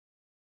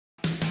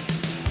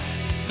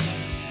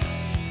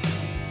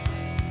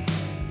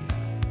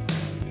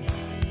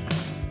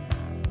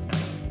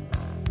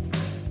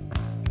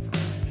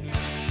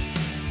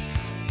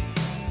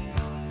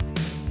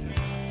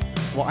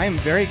Well, I am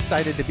very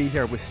excited to be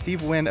here with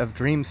Steve Wynn of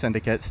Dream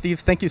Syndicate.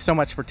 Steve, thank you so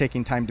much for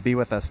taking time to be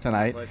with us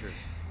tonight. My pleasure.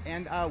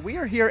 And we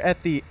are here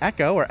at the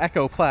Echo, or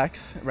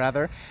Echoplex,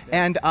 rather.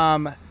 Yeah.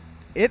 And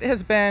it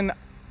has been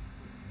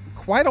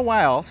quite a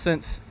while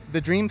since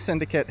the Dream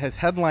Syndicate has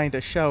headlined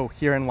a show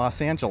here in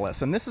Los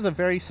Angeles. And this is a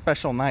very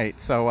special night.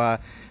 So how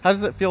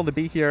does it feel to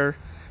be here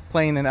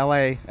playing in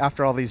LA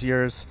after all these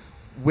years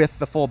with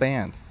the full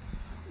band?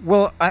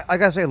 Well, I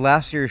gotta say,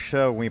 last year's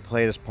show, when we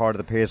played as part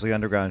of the Pasiley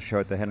Underground show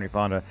at the Henry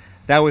Fonda,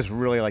 that was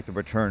really like the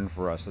return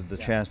for us, the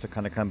chance to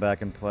kind of come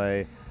back and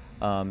play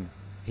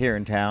here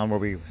in town where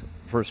we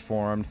first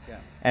formed. Yeah.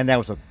 And that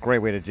was a great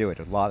way to do it.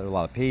 A lot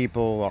of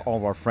people, all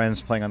of our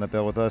friends playing on the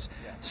bill with us.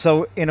 Yeah.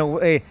 So in a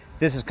way,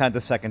 this is kind of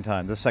the second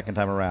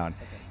time around.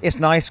 Okay. It's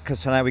nice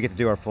because tonight we get to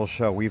do our full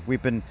show. We've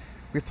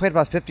played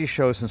about 50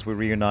 shows since we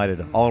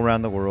reunited, all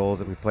around the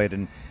world. We played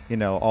in,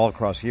 all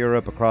across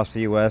Europe, across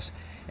the U.S.,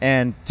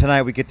 and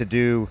tonight we get to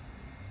do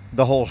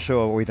the whole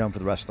show of what we've done for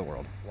the rest of the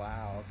world.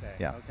 Wow. Okay.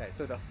 Yeah. Okay.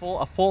 So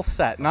a full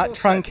set, not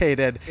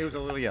truncated. It was a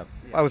little yeah.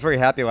 I was very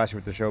happy last year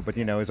with the show, but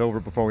it was over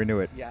before we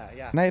knew it. Yeah.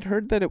 And I had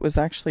heard that it was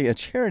actually a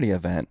charity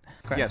event.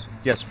 Correct.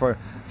 Yes, for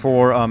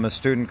a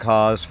student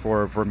cause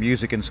for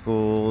music in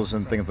schools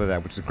and things like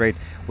that, which is great.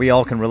 We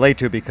all can relate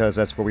to because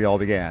that's where we all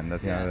began.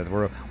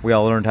 We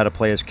all learned how to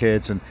play as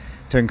kids, and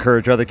to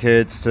encourage other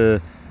kids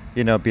to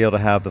be able to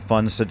have the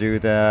funds to do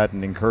that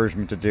and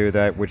encouragement to do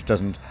that, which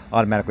doesn't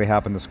automatically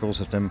happen in the school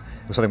system,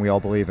 is something we all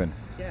believe in.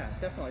 Yeah,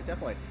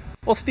 definitely.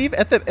 Well, Steve,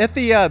 at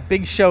the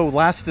big show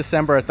last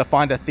December at the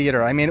Fonda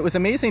Theater, I mean, it was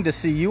amazing to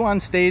see you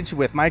on stage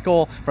with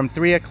Michael from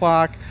 3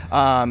 o'clock,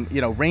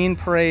 Rain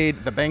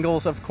Parade, the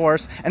Bengals, of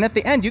course, and at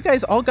the end, you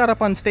guys all got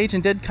up on stage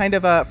and did kind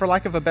of a, for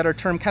lack of a better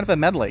term, kind of a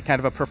medley, kind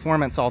of a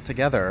performance all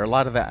together, a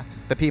lot of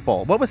the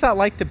people. What was that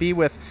like to be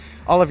with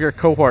all of your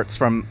cohorts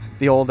from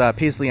the old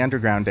Pasiley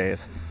Underground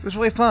days? It was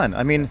really fun.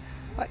 I mean,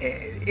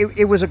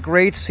 it was a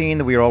great scene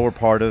that we all were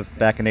part of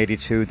back in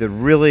 '82 that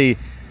really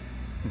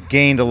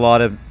gained a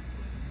lot of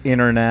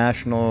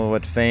international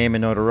fame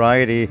and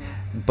notoriety.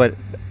 But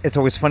it's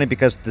always funny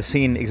because the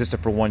scene existed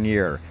for 1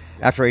 year.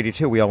 After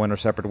 '82, we all went our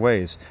separate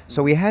ways.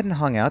 So we hadn't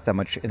hung out that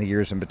much in the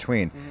years in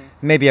between.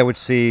 Maybe I would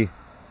see,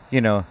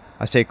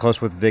 I stayed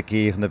close with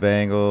Vicky from the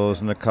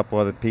Bengals and a couple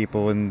other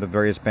people in the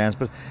various bands,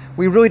 but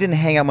we really didn't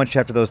hang out much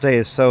after those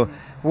days. So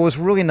what was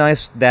really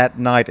nice that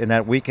night and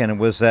that weekend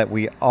was that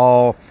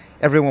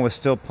everyone was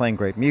still playing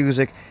great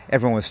music,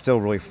 everyone was still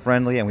really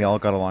friendly, and we all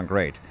got along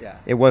great. Yeah.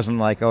 It wasn't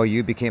like, oh,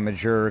 you became a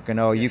jerk, and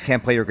oh, you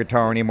can't play your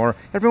guitar anymore.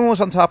 Everyone was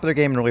on top of their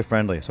game and really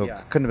friendly, so it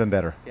couldn't have been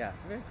better. Yeah,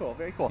 very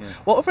cool. Yeah.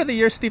 Well, over the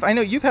years, Steve, I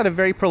know you've had a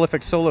very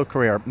prolific solo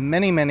career,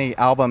 many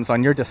albums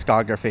on your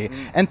discography.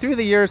 And through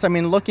the years, I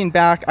mean, looking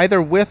back,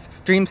 either with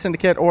Dream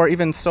Syndicate or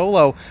even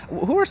solo,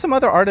 who are some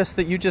other artists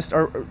that you just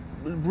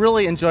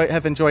really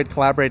have enjoyed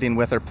collaborating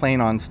with or playing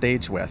on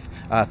stage with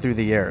through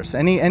the years?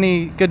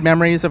 Any good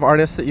memories of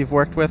artists that you've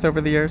worked with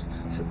over the years?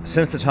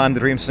 Since the time the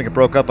Dream Syndicate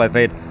broke up, I've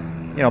made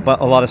a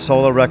lot of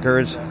solo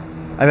records.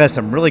 I've had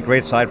some really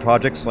great side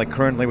projects, like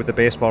currently with the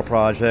Baseball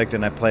Project,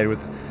 and I played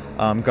with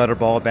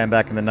Gutterball band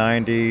back in the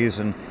 '90s,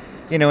 and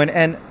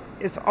and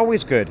it's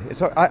always good.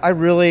 I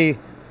really,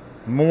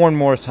 more and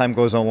more as time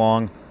goes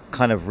along,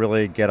 kind of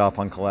really get off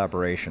on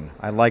collaboration.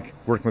 I like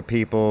working with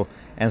people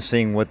and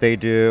seeing what they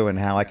do and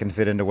how I can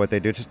fit into what they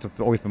do. It's just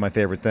always been my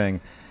favorite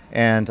thing.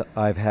 And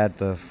I've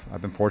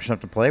been fortunate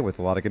enough to play with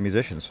a lot of good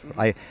musicians.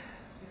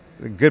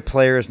 Good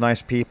players,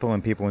 nice people,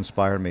 and people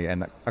inspire me.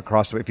 And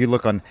if you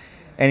look on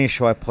any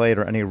show I played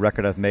or any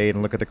record I've made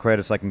and look at the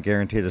credits, I can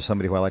guarantee there's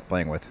somebody who I like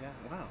playing with. Yeah,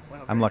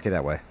 wow. I'm lucky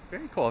that way.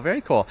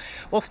 Very cool.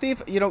 Well,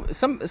 Steve,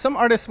 some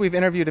artists we've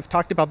interviewed have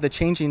talked about the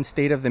changing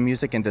state of the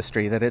music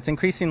industry, that it's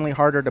increasingly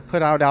harder to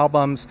put out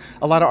albums.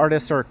 A lot of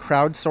artists are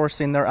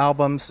crowdsourcing their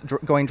albums,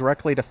 going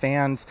directly to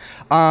fans.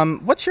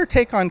 What's your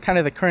take on kind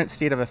of the current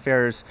state of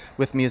affairs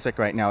with music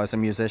right now as a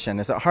musician?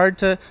 Is it hard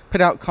to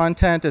put out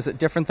content? Is it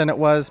different than it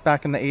was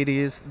back in the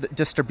 80s,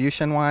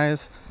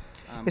 distribution-wise?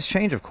 It's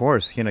changed, of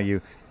course.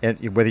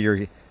 Whether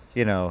you're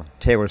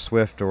Taylor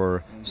Swift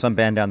or some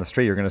band down the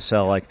street, you're going to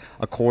sell like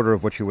a quarter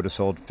of what you would have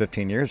sold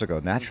 15 years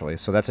ago, naturally.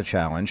 So that's a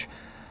challenge.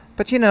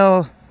 But,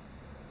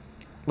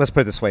 let's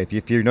put it this way.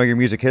 If you know your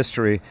music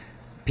history,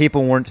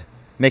 people weren't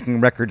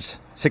making records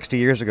 60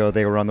 years ago.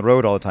 They were on the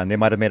road all the time. They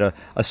might have made a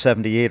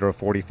 78 or a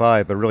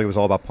 45, but really it was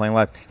all about playing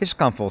live. It's just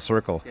gone full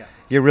circle. Yeah.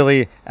 You're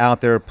really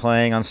out there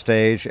playing on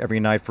stage every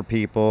night for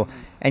people,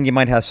 and you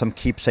might have some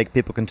keepsake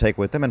people can take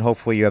with them, and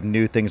hopefully you have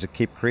new things to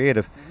keep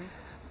creative.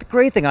 The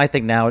great thing I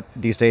think now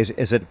these days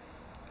is that,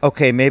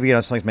 okay, maybe you're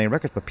not selling as many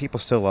records, but people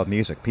still love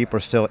music. People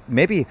are still,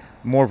 maybe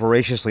more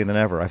voraciously than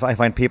ever. I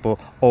find people,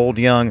 old,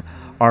 young,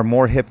 are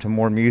more hip to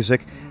more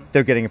music.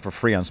 They're getting it for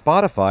free on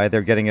Spotify.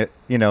 They're getting it,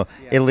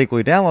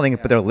 illegally downloading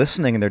it, but they're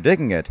listening and they're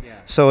digging it. Yeah.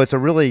 So it's a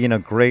really,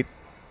 great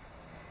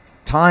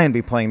time to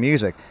be playing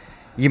music.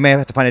 You may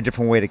have to find a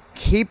different way to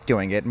keep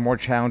doing it and more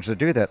challenge to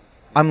do that.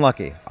 I'm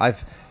lucky.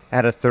 I've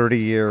had a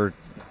 30-year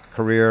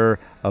career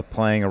of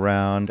playing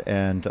around,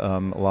 and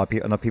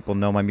enough people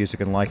know my music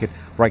and like it,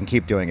 where I can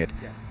keep doing it.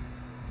 Yeah.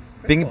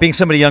 Being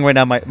somebody young right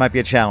now might be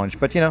a challenge,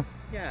 but you know,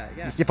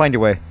 you find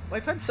your way. Well,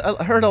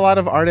 heard a lot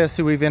of artists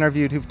who we've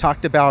interviewed who've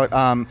talked about,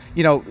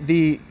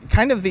 the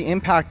kind of the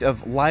impact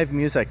of live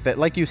music. That,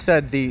 like you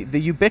said, the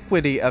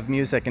ubiquity of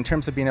music in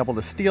terms of being able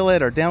to steal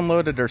it or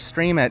download it or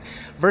stream it,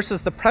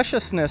 versus the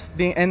preciousness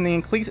and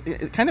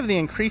the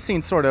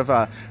increasing sort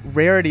of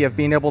rarity of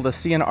being able to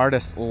see an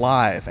artist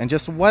live, and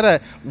just what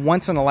a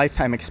once in a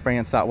lifetime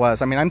experience that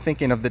was. I mean, I'm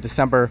thinking of the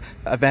December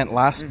event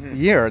last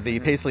year, the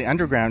Pasiley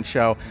Underground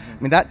show.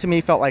 I mean, that to me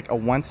felt like a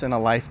once in a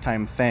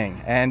lifetime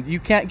thing, and you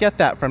can't get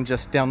that from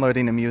just downloading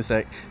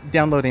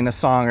a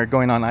song or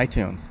going on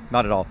iTunes.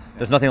 Not at all.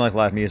 There's nothing like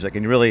live music,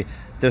 and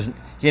there's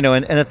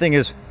and the thing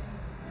is,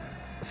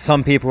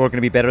 some people are going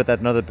to be better at that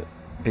than other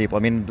people.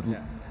 I mean,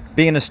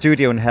 being in a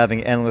studio and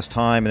having endless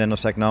time and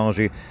endless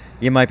technology,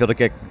 you might be able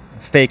to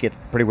fake it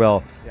pretty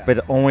well,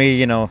 but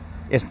only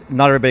it's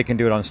not everybody can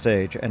do it on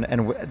stage,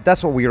 and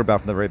that's what we were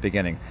about from the very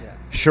beginning.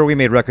 Sure, we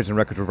made records, and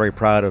records we're very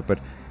proud of, but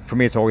for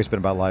me, it's always been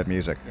about live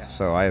music.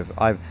 So I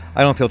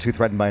don't feel too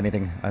threatened by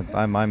anything.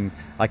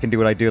 I can do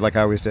what I do like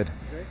I always did.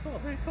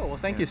 Very cool. Well,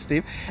 thank you,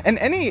 Steve. And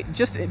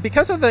just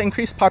because of the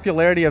increased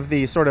popularity of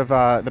the sort of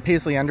the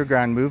Pasiley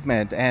Underground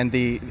movement and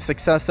the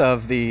success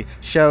of the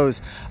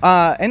shows,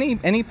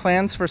 any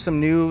plans for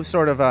some new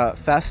sort of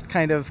fest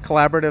kind of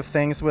collaborative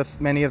things with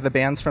many of the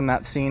bands from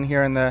that scene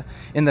here in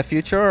the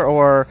future,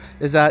 or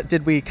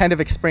did we kind of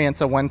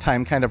experience a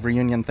one-time kind of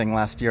reunion thing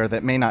last year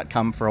that may not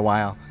come for a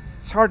while?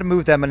 It's hard to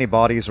move that many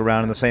bodies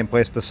around in the same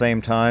place at the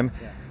same time.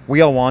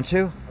 We all want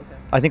to. Okay.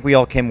 I think we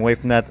all came away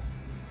from that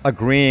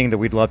agreeing that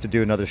we'd love to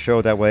do another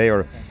show that way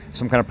or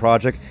some kind of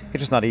project.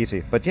 It's just not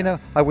easy. But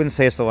I wouldn't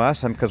say it's the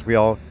last time, because we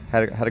all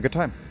had a good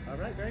time. All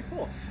right, very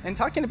cool. And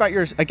talking about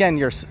your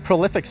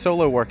prolific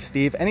solo work,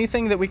 Steve,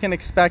 anything that we can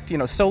expect,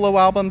 solo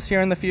albums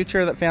here in the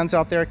future that fans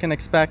out there can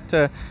expect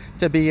to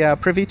be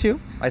privy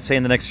to? I'd say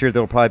in the next year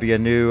there'll probably be a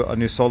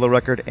new solo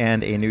record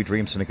and a new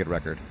Dream Syndicate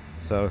record.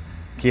 So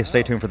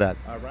stay tuned for that.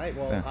 All right.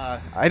 Well,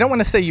 I don't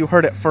want to say you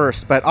heard it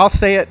first, but I'll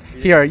say it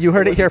here. You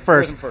heard it here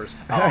first.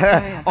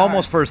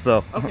 Almost first,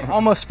 though. Okay,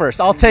 almost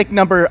first. I'll take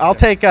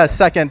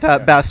second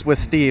best with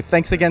Steve.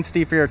 Thanks again,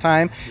 Steve, for your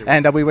time,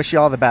 and we wish you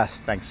all the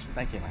best. Thanks.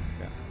 Thank you, man.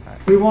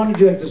 We wanted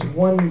to do just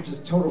one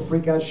total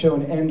freakout show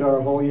and end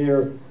our whole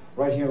year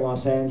right here in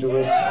Los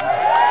Angeles.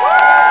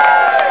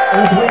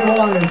 And it's been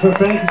long, so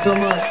thank you so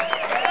much.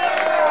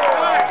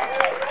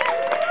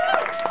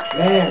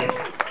 Man.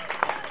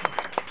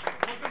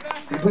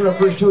 We put our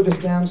first show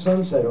just down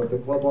Sunset over the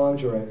Club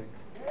Lingerie.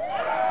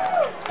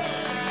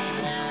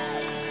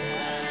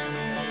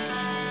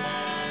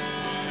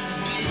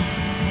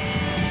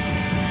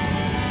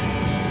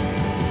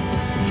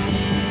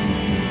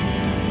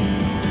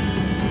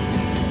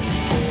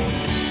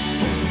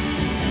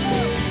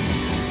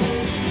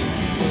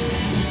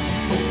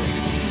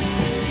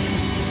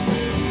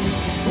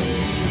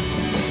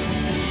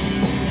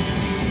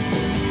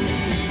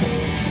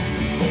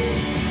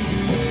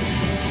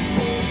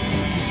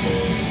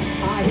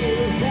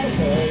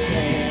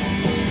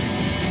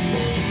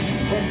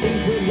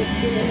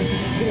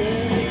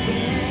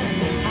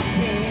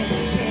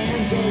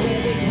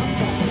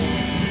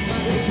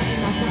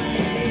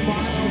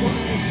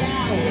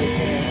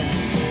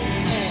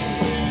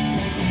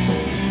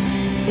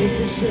 It's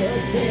a sure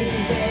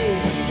thing,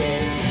 baby.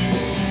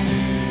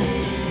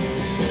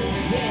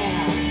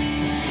 Yeah.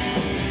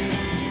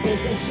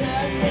 It's a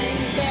sure thing,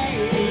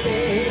 baby.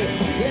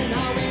 You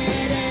know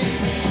it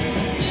is.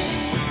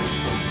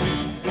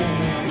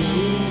 And I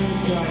really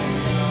don't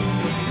know.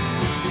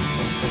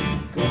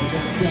 'Cause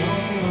I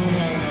don't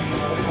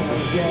know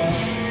yet.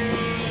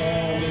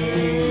 Tell me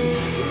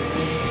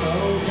it's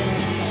over.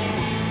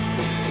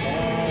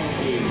 Tell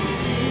me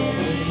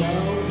it's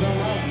over.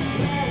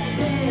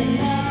 Let me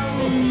know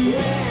when it's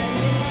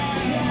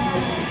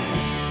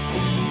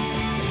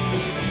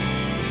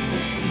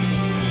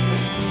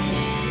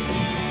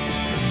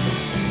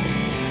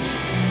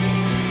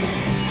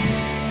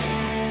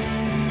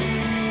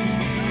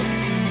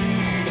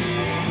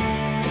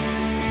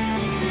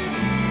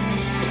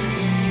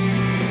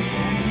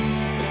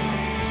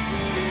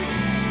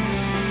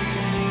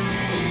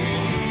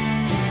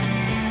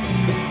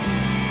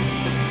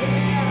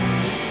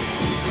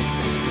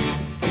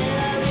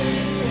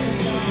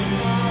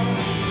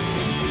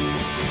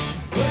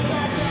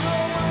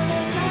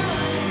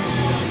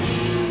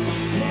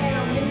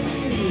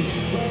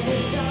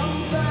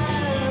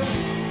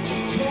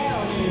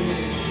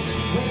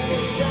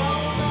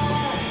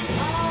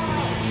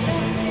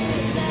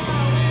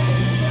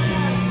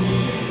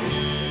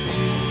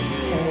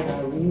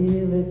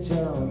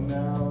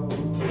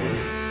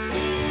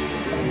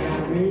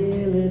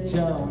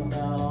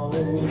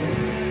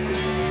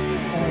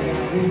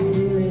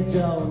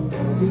done.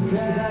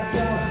 Because I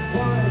don't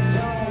wanna.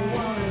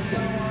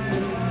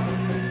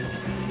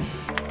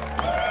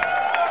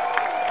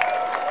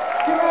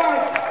 Good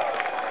night.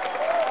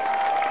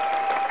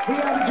 We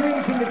are the Dream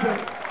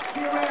Syndicate.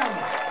 See you around.